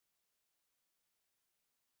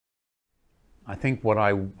I think what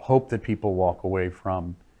I hope that people walk away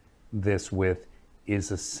from this with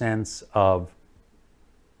is a sense of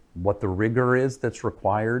what the rigor is that's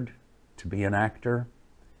required to be an actor,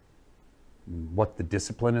 what the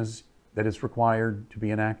discipline is that is required to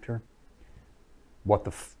be an actor, what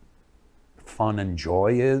the fun and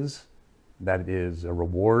joy is that is a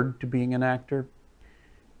reward to being an actor,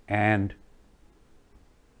 and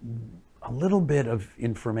a little bit of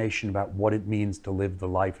information about what it means to live the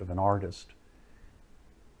life of an artist.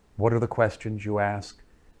 What are the questions you ask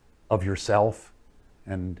of yourself,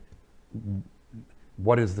 and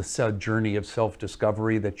what is the journey of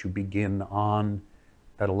self-discovery that you begin on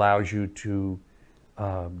that allows you to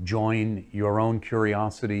join your own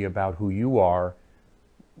curiosity about who you are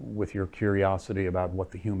with your curiosity about what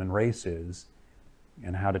the human race is,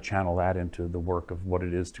 and how to channel that into the work of what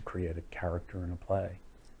it is to create a character in a play.